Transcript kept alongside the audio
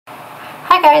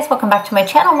Hi guys, welcome back to my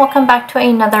channel. Welcome back to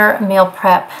another meal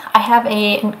prep. I have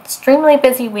an extremely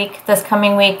busy week this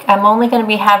coming week. I'm only going to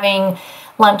be having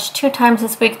lunch 2 times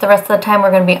this week. The rest of the time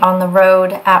we're going to be on the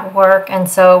road at work, and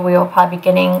so we will probably be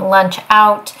getting lunch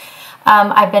out.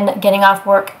 I've been getting off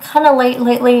work kind of late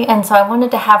lately, and so I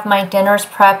wanted to have my dinners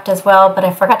prepped as well, but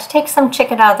I forgot to take some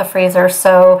chicken out of the freezer,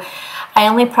 so I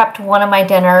only prepped one of my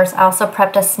dinners. I also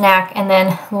prepped a snack and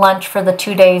then lunch for the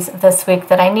 2 days this week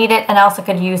that I need it, and I also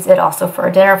could use it also for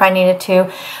a dinner if I needed to.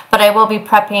 But I will be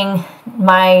prepping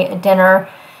my dinner,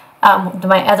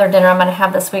 my other dinner I'm going to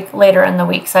have this week later in the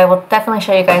week, so I will definitely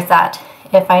show you guys that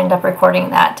if I end up recording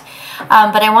that.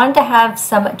 But I wanted to have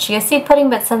some chia seed pudding,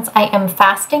 but since I am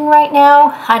fasting right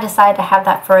now, I decided to have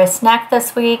that for a snack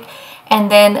this week. And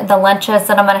then the lunches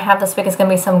that I'm going to have this week is going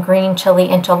to be some green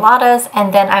chili enchiladas.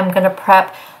 And then I'm going to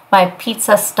prep my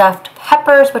pizza stuffed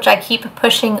peppers, which I keep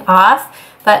pushing off.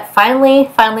 But finally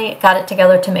got it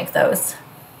together to make those.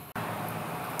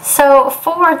 So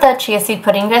for the chia seed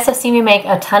pudding, you guys have seen me make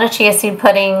a ton of chia seed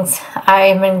puddings.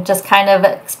 I've been just kind of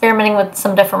experimenting with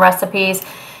some different recipes.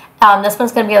 This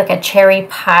one's going to be like a cherry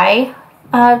pie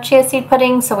chia seed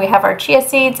pudding. So we have our chia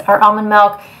seeds, our almond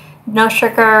milk, no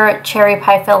sugar, cherry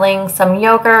pie filling, some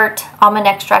yogurt, almond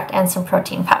extract, and some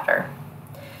protein powder.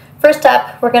 First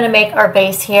up, we're going to make our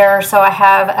base here. So I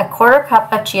have a 1/4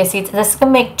 cup of chia seeds. This is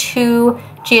going to make 2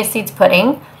 chia seeds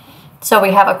pudding. So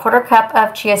we have a 1/4 cup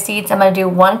of chia seeds. I'm going to do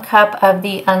 1 cup of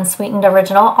the unsweetened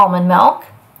original almond milk.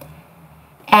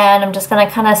 And I'm just going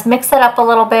to kind of mix that up a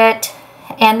little bit.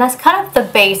 And that's kind of the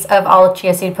base of all of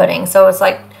chia seed pudding. So it's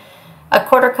like a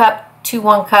 1/4 cup to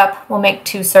 1 cup will make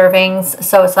 2 servings.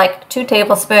 So it's like 2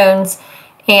 tablespoons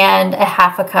and a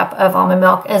 1/2 cup of almond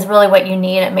milk is really what you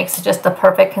need. It makes it just the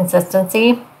perfect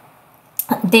consistency.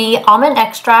 The almond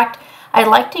extract, I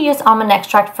like to use almond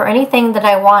extract for anything that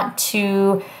I want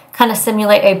to kind of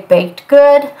simulate a baked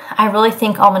good. I really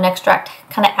think almond extract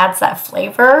kind of adds that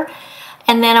flavor.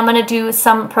 And then I'm going to do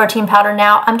some protein powder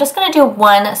now. I'm just going to do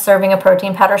 1 serving of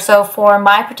protein powder. So for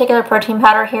my particular protein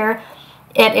powder here,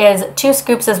 it is 2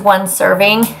 scoops is 1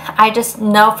 serving. I just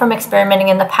know from experimenting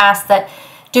in the past that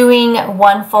doing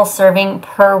 1 full serving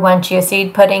per 1 chia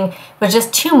seed pudding was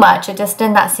just too much. It just did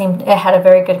not seem it had a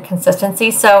very good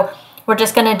consistency. So we're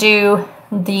just going to do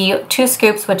the 2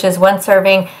 scoops, which is 1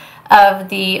 serving of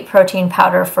the protein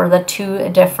powder for the 2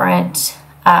 different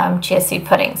chia seed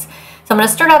puddings. So I'm going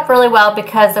to stir it up really well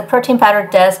because the protein powder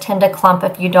does tend to clump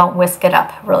if you don't whisk it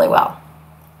up really well.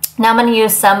 Now I'm going to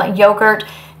use some yogurt.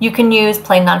 You can use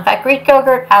plain non-fat Greek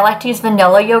yogurt. I like to use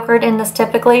vanilla yogurt in this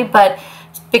typically, but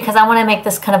because I want to make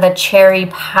this kind of a cherry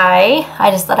pie, I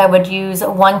just thought I would use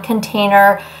 1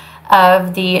 container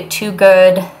of the Too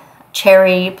Good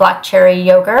black cherry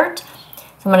yogurt.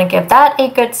 So I'm going to give that a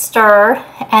good stir,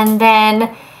 and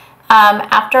then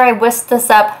after I whisk this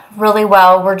up really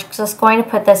well, we're just going to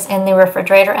put this in the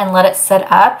refrigerator and let it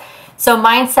sit up. So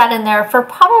mine sat in there for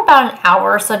probably about an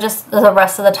hour, so just the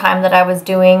rest of the time that I was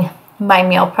doing my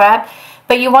meal prep.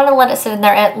 But you want to let it sit in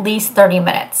there at least 30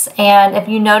 minutes. And if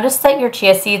you notice that your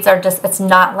chia seeds are just, it's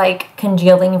not like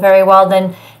congealing very well,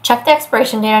 then check the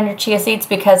expiration date on your chia seeds,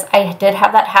 because I did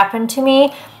have that happen to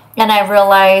me. And I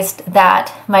realized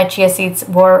that my chia seeds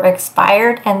were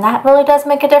expired, and that really does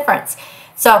make a difference.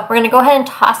 So we're going to go ahead and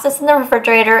toss this in the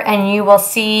refrigerator, and you will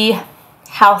see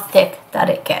how thick that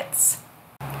it gets.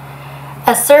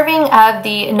 A serving of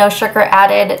the no sugar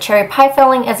added cherry pie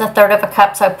filling is 1/3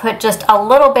 cup. So I put just a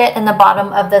little bit in the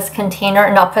bottom of this container,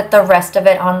 and I'll put the rest of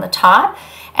it on the top.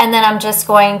 And then I'm just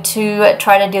going to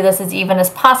try to do this as even as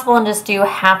possible and just do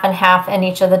 1/2 and 1/2 in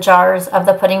each of the jars of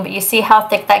the pudding. But you see how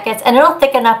thick that gets, and it'll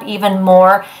thicken up even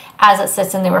more as it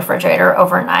sits in the refrigerator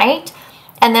overnight.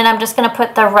 And then I'm just going to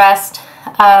put the rest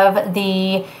of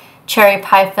the cherry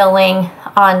pie filling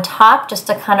on top just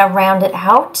to kind of round it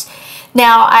out.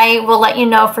 Now I will let you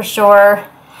know for sure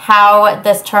how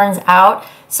this turns out.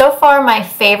 So far my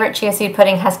favorite chia seed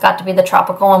pudding has got to be the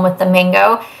tropical one with the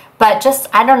mango. But just,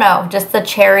 I don't know, just the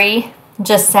cherry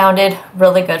just sounded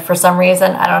really good for some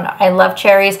reason. I don't know. I love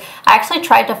cherries. I actually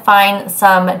tried to find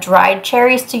some dried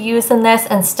cherries to use in this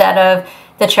instead of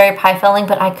the cherry pie filling,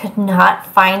 but I could not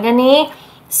find any.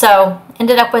 So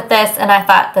ended up with this, and I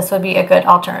thought this would be a good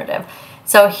alternative.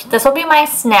 So this will be my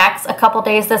snacks a couple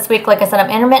days this week. Like I said, I'm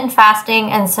intermittent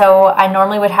fasting, and so I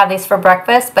normally would have these for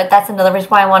breakfast, but that's another reason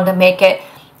why I wanted to make it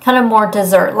kind of more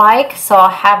dessert-like. So I'll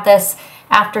have this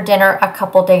after dinner a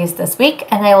couple days this week,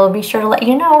 and I will be sure to let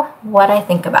you know what I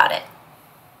think about it.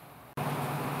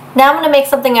 Now I'm going to make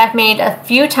something I've made a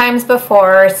few times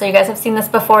before, so you guys have seen this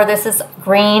before. This is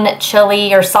green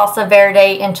chili or salsa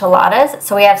verde enchiladas.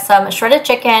 So we have some shredded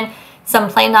chicken, some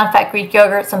plain non-fat Greek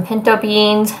yogurt, some pinto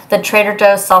beans, the Trader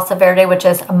Joe's Salsa Verde, which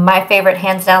is my favorite,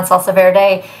 hands down, Salsa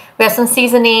Verde. We have some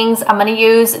seasonings. I'm going to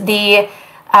use the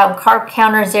Carb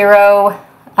Counter Zero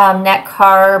net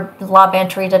carb La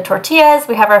Banterita tortillas.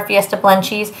 We have our Fiesta blend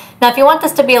cheese. Now, if you want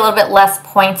this to be a little bit less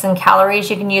points and calories,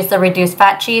 you can use the reduced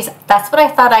fat cheese. That's what I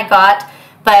thought I got,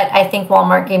 but I think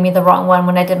Walmart gave me the wrong one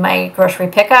when I did my grocery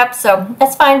pickup, so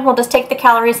that's fine. We'll just take the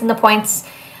calories and the points.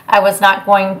 I was not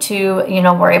going to, you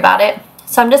know, worry about it.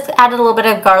 So I'm just added a little bit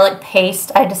of garlic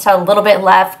paste. I just had a little bit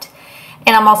left,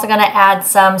 and I'm also going to add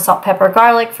some salt, pepper,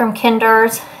 garlic from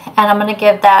Kinder's, and I'm going to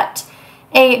give that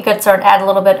a good sort. Add a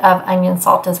little bit of onion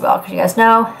salt as well, because you guys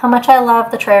know how much I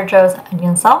love the Trader Joe's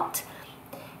onion salt.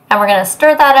 And we're going to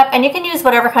stir that up, and you can use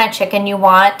whatever kind of chicken you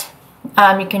want.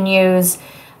 You can use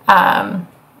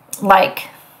like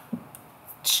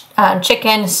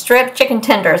chicken strip, chicken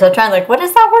tenders. I'm trying to, like, what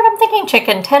is that word I'm thinking?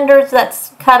 Chicken tenders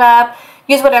that's cut up.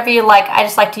 Use whatever you like. I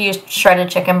just like to use shredded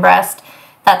chicken breast.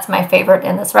 That's my favorite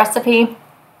in this recipe.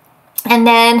 And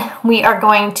then we are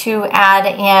going to add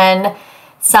in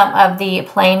some of the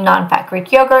plain non-fat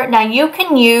Greek yogurt. Now, you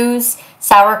can use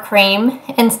sour cream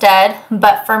instead,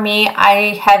 but for me,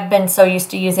 I have been so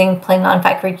used to using plain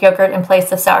non-fat Greek yogurt in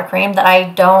place of sour cream that I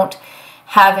don't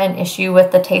have an issue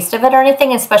with the taste of it or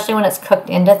anything, especially when it's cooked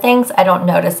into things. I don't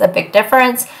notice a big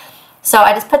difference. So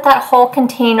I just put that whole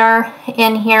container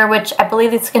in here, which I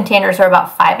believe these containers are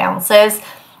about 5 ounces.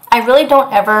 I really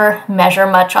don't ever measure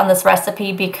much on this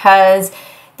recipe because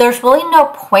there's really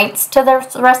no points to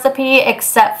this recipe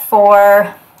except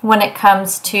for when it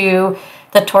comes to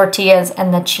the tortillas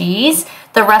and the cheese.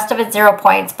 The rest of it's 0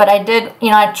 points, but I did, you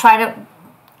know, I try to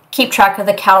keep track of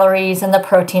the calories and the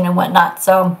protein and whatnot.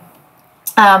 So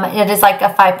it is like a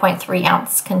 5.3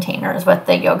 ounce container is what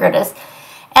the yogurt is.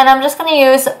 And I'm just going to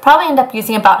use, probably end up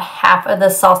using about half of the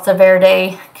Salsa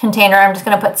Verde container. I'm just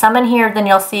going to put some in here, then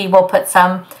you'll see we'll put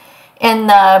some in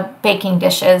the baking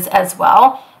dishes as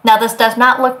well. Now, this does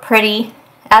not look pretty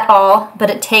at all, but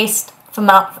it tastes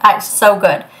so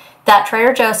good. That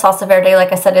Trader Joe's Salsa Verde,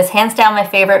 like I said, is hands down my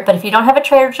favorite. But if you don't have a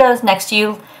Trader Joe's next to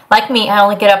you, like me, I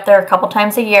only get up there a couple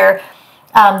times a year.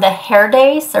 The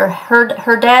Herdes or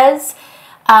Herdes,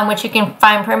 which you can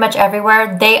find pretty much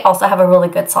everywhere, they also have a really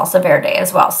good Salsa Verde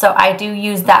as well. So I do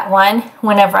use that one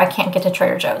whenever I can't get to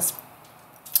Trader Joe's.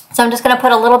 So I'm just going to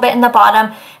put a little bit in the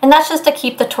bottom, and that's just to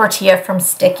keep the tortilla from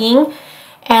sticking.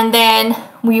 And then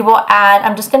we will add,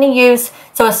 I'm just going to use,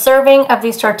 so a serving of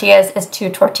these tortillas is 2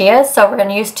 tortillas. So we're going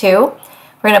to use 2.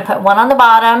 We're going to put 1 on the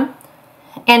bottom.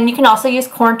 And you can also use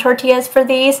corn tortillas for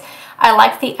these. I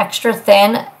like the extra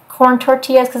thin corn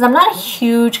tortillas because I'm not a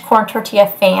huge corn tortilla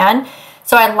fan.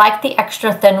 So I like the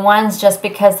extra thin ones just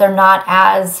because they're not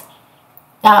as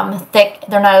thick.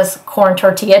 They're not as corn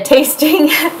tortilla tasting,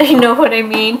 if you know what I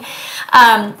mean.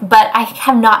 But I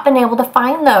have not been able to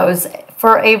find those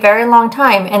for a very long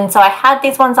time. And so I had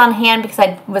these ones on hand because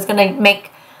I was going to make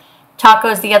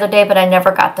tacos the other day, but I never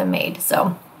got them made.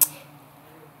 So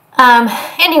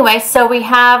anyway, so we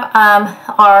have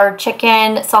our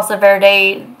chicken Salsa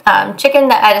Verde chicken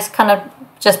that I just kind of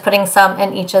just putting some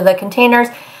in each of the containers.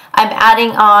 I'm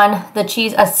adding on the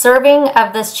cheese. A serving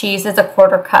of this cheese is a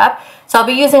 1/4 cup. So I'll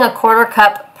be using a 1/4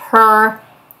 cup per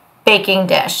baking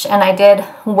dish. And I did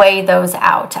weigh those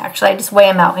out. Actually, I just weigh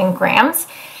them out in grams.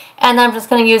 And then I'm just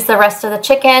going to use the rest of the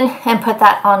chicken and put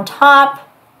that on top.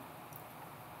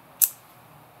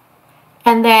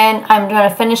 And then I'm going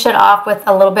to finish it off with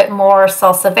a little bit more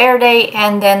Salsa Verde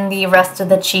and then the rest of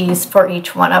the cheese for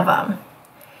each one of them.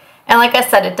 And like I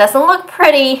said, it doesn't look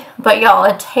pretty, but y'all,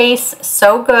 it tastes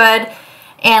so good.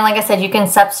 And like I said, you can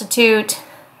substitute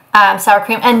sour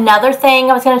cream. Another thing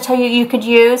I was going to tell you you could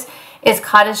use is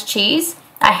cottage cheese.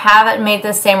 I haven't made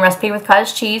the same recipe with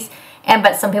cottage cheese,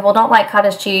 but some people don't like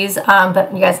cottage cheese,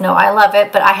 but you guys know I love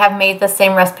it. But I have made the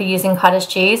same recipe using cottage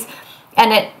cheese.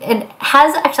 And it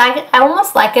has, actually, I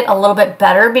almost like it a little bit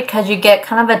better because you get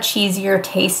kind of a cheesier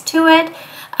taste to it.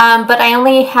 But I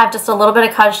only have just a little bit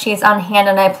of cottage cheese on hand,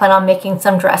 and I plan on making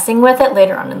some dressing with it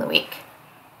later on in the week.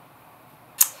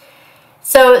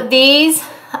 So these,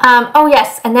 oh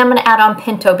yes, and then I'm going to add on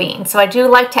pinto beans. So I do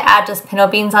like to add just pinto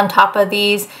beans on top of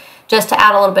these just to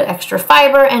add a little bit extra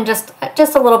fiber and just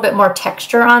a little bit more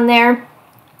texture on there.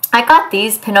 I got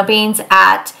these pinto beans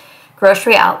at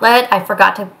grocery outlet. I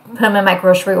forgot to put them in my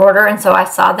grocery order, and so I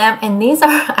saw them, and these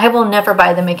are, I will never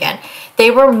buy them again.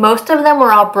 Most of them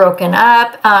were all broken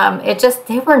up.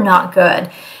 They were not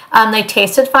good. They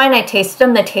tasted fine. I tasted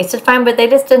them. They tasted fine, but they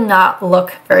just did not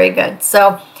look very good.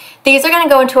 So these are going to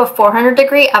go into a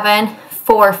 400-degree oven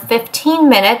for 15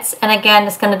 minutes. And again,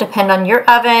 it's going to depend on your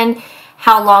oven,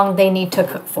 how long they need to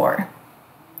cook for.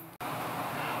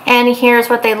 And here's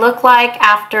what they look like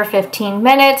after 15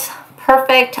 minutes.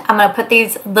 Perfect. I'm going to put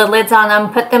the lids on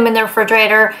them, put them in the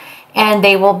refrigerator, and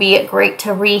they will be great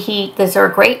to reheat. These are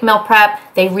a great meal prep.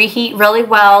 They reheat really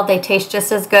well. They taste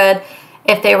just as good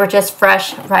if they were just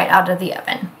fresh right out of the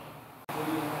oven.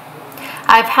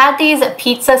 I've had these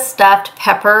pizza stuffed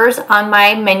peppers on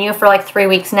my menu for like 3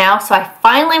 weeks now, so I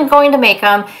finally am going to make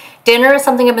them. Dinner is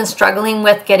something I've been struggling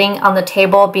with getting on the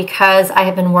table because I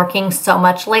have been working so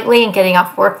much lately and getting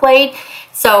off work late.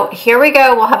 So here we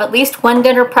go. We'll have at least one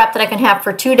dinner prep that I can have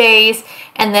for 2 days,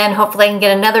 and then hopefully I can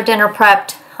get another dinner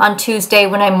prepped on Tuesday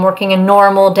when I'm working a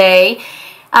normal day.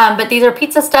 But these are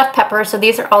pizza stuffed peppers, so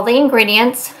these are all the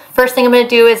ingredients. First thing I'm going to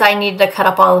do is I need to cut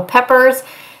up all the peppers.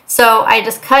 So I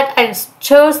just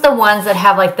chose the ones that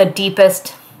have like the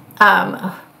deepest,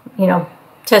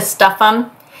 to stuff them.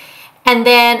 And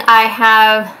then I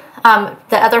have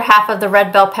the other half of the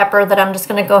red bell pepper that I'm just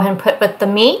going to go ahead and put with the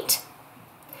meat.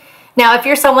 Now, if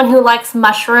you're someone who likes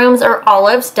mushrooms or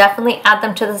olives, definitely add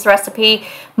them to this recipe.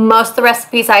 Most of the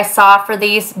recipes I saw for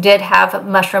these did have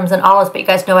mushrooms and olives, but you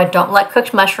guys know I don't like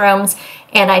cooked mushrooms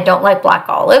and I don't like black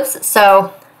olives.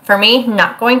 So for me,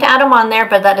 not going to add them on there,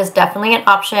 but that is definitely an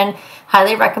option.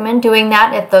 Highly recommend doing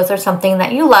that if those are something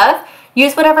that you love.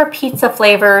 Use whatever pizza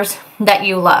flavors that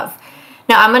you love.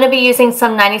 Now I'm going to be using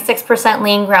some 96%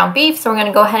 lean ground beef, so we're going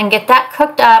to go ahead and get that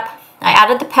cooked up. I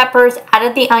added the peppers,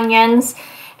 added the onions,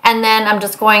 and then I'm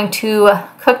just going to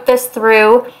cook this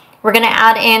through. We're going to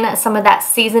add in some of that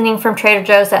seasoning from Trader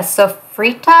Joe's, that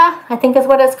sofrita, I think is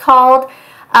what it's called.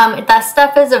 That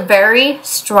stuff is very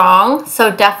strong,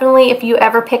 so definitely if you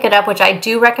ever pick it up, which I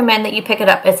do recommend that you pick it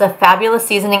up, it's a fabulous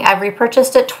seasoning. I've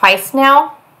repurchased it twice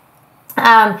now.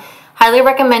 Highly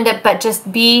recommend it, but just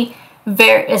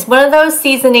it's one of those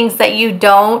seasonings that you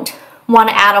don't want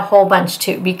to add a whole bunch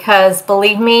to, because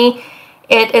believe me,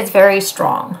 it is very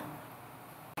strong.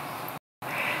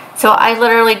 So I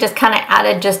literally just kind of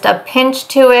added just a pinch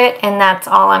to it, and that's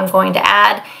all I'm going to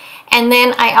add. And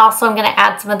then I also am going to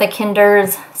add some of the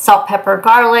Kinder's salt, pepper,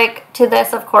 garlic to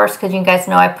this, of course, because you guys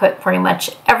know I put pretty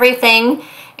much everything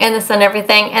in this and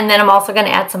everything. And then I'm also going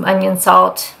to add some onion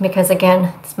salt because,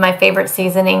 again, it's my favorite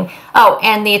seasoning. Oh,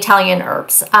 and the Italian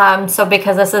herbs. So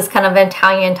because this is kind of an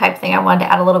Italian type thing, I wanted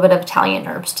to add a little bit of Italian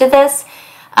herbs to this.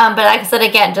 But like I said,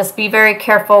 again, just be very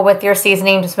careful with your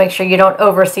seasoning. Just make sure you don't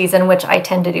over season, which I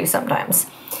tend to do sometimes.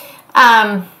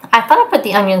 I thought I put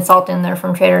the onion salt in there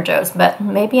from Trader Joe's, but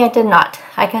maybe I did not.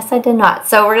 I guess I did not.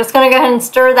 So we're just going to go ahead and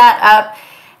stir that up.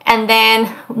 And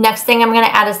then next thing I'm going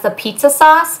to add is the pizza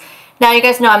sauce. Now you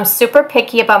guys know I'm super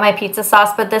picky about my pizza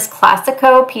sauce, but this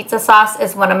Classico pizza sauce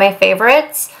is one of my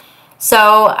favorites.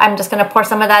 So I'm just going to pour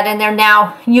some of that in there.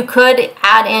 Now you could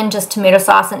add in just tomato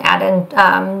sauce and add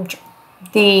in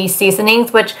the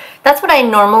seasonings, which that's what I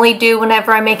normally do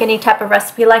whenever I make any type of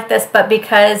recipe like this, but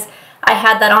because I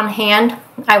had that on hand,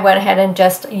 I went ahead and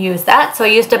just used that. So I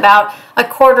used about a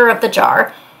quarter of the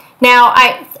jar. Now,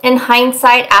 in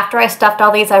hindsight, after I stuffed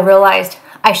all these, I realized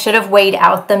I should have weighed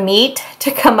out the meat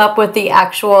to come up with the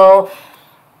actual,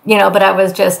 but I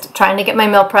was just trying to get my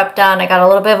meal prep done. I got a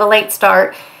little bit of a late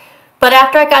start. But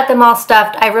after I got them all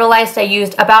stuffed, I realized I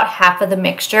used about half of the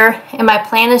mixture. And my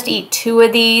plan is to eat 2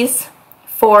 of these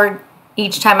for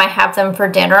each time I have them for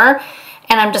dinner.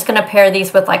 And I'm just going to pair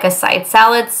these with like a side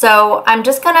salad. So I'm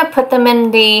just going to put them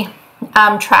in the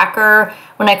tracker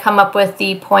when I come up with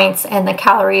the points and the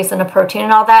calories and the protein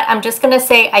and all that. I'm just going to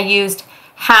say I used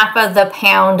half of the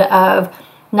pound of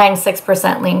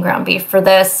 96% lean ground beef for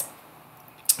this,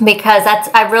 because that's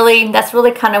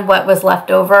really kind of what was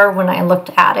left over when I looked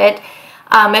at it.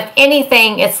 If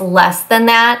anything, it's less than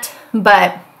that,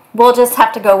 but we'll just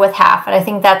have to go with half. And I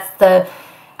think that's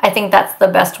the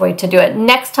best way to do it.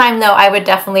 Next time, though, I would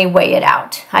definitely weigh it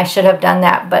out. I should have done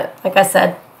that, but like I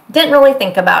said, didn't really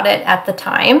think about it at the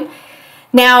time.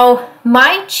 Now,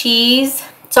 my cheese,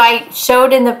 so I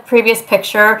showed in the previous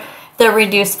picture the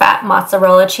reduced fat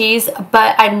mozzarella cheese,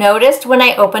 but I noticed when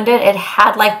I opened it, it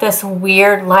had like this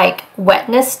weird like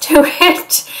wetness to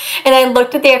it. And I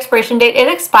looked at the expiration date.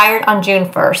 It expired on June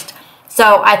 1st.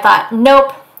 So I thought,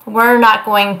 nope, we're not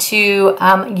going to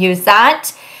use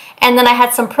that. And then I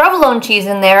had some provolone cheese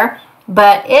in there,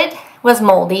 but it was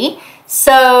moldy.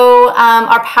 So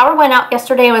our power went out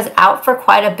yesterday and was out for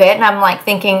quite a bit. And I'm like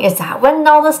thinking, is that when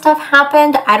all this stuff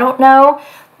happened? I don't know.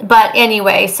 But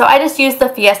anyway, so I just used the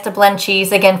Fiesta blend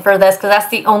cheese again for this because that's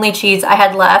the only cheese I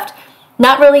had left.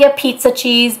 Not really a pizza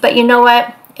cheese, but you know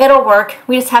what? It'll work.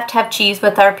 We just have to have cheese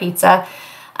with our pizza.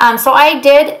 So I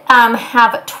did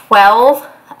have 12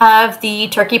 of the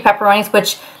turkey pepperonis,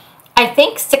 which I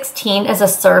think 16 is a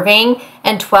serving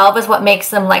and 12 is what makes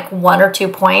them like 1 or 2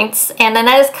 points. And then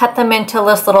I just cut them into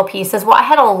those little pieces. Well, I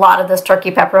had a lot of this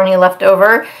turkey pepperoni left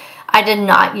over. I did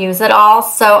not use it all.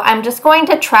 So I'm just going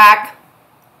to track,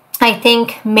 I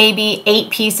think maybe 8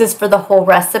 pieces for the whole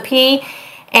recipe.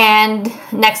 And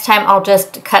next time I'll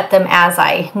just cut them as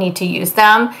I need to use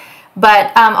them.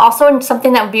 But also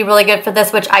something that would be really good for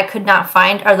this, which I could not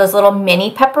find, are those little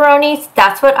mini pepperonis.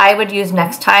 That's what I would use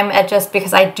next time, just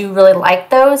because I do really like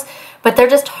those, but they're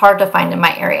just hard to find in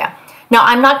my area. Now,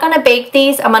 I'm not going to bake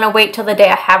these. I'm going to wait till the day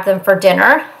I have them for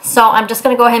dinner. So I'm just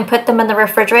going to go ahead and put them in the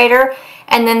refrigerator.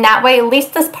 And then that way, at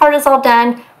least this part is all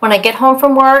done. When I get home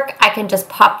from work, I can just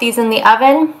pop these in the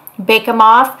oven, bake them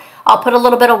off. I'll put a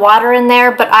little bit of water in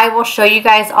there, but I will show you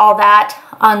guys all that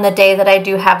on the day that I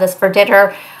do have this for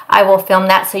dinner. I will film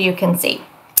that so you can see.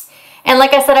 And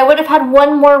like I said, I would have had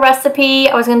one more recipe.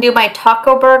 I was going to do my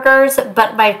taco burgers,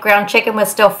 but my ground chicken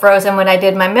was still frozen when I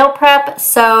did my meal prep.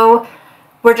 So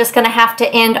we're just going to have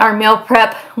to end our meal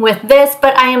prep with this.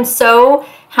 But I am so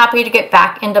happy to get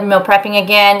back into meal prepping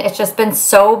again. It's just been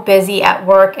so busy at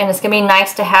work, and it's going to be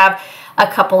nice to have a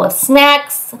couple of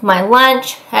snacks, my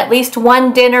lunch, at least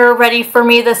one dinner ready for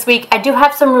me this week. I do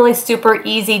have some really super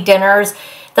easy dinners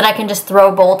that I can just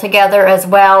throw a bowl together as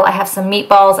well. I have some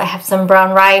meatballs, I have some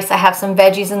brown rice, I have some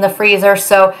veggies in the freezer,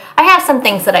 so I have some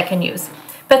things that I can use.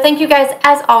 But thank you guys,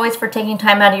 as always, for taking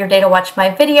time out of your day to watch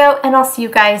my video, and I'll see you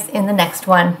guys in the next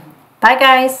one. Bye,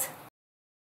 guys.